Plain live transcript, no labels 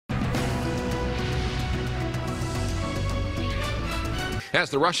As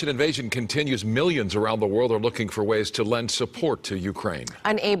the Russian invasion continues, millions around the world are looking for ways to lend support to Ukraine.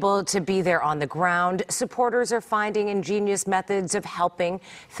 Unable to be there on the ground, supporters are finding ingenious methods of helping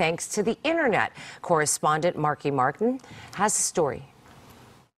thanks to the internet. Correspondent Marky Martin has a story.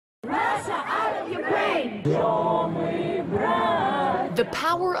 Russia out of Ukraine! The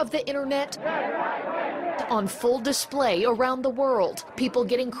power of the internet on full display around the world. People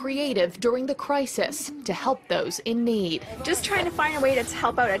getting creative during the crisis to help those in need. Just trying to find a way to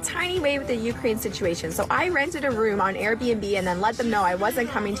help out a tiny way with the Ukraine situation. So I rented a room on Airbnb and then let them know I wasn't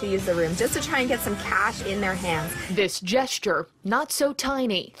coming to use the room just to try and get some cash in their hands. This gesture, not so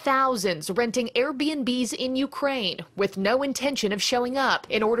tiny. Thousands renting Airbnbs in Ukraine with no intention of showing up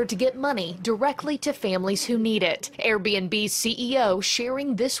in order to get money directly to families who need it. Airbnb's CEO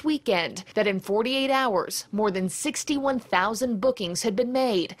sharing this weekend that in 48 hours, more than 61,000 bookings had been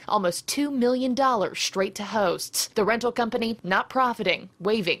made, almost $2 million straight to hosts. The rental company not profiting,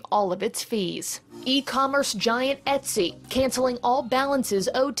 waiving all of its fees. E-commerce giant Etsy canceling all balances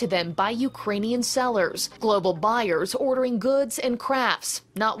owed to them by Ukrainian sellers. Global buyers ordering goods and crafts,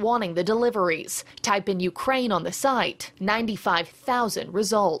 not wanting the deliveries. Type in Ukraine on the site, 95,000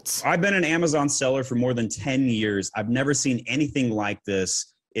 results. I've been an Amazon seller for more than 10 years. I've never seen anything like this.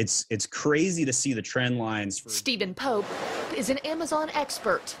 It's crazy to see the trend lines. Stephen Pope is an Amazon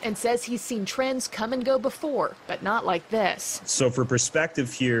expert and says he's seen trends come and go before, but not like this. So for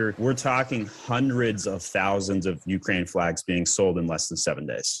perspective here, we're talking hundreds of thousands of Ukraine flags being sold in less than 7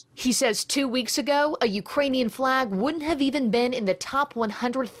 days. He says 2 weeks ago, a Ukrainian flag wouldn't have even been in the top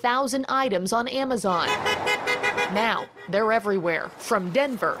 100,000 items on Amazon. Now, they're everywhere, from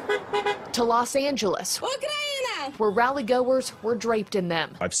Denver to Los Angeles, where rally goers were draped in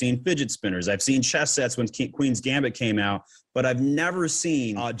them. I've seen fidget spinners, I've seen chess sets when Queen's Gambit came out, but I've never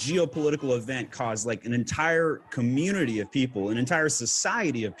seen a geopolitical event cause like an entire community of people, an entire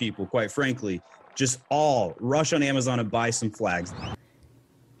society of people, quite frankly, just all rush on Amazon and buy some flags.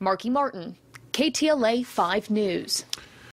 Marky Martin, KTLA 5 News.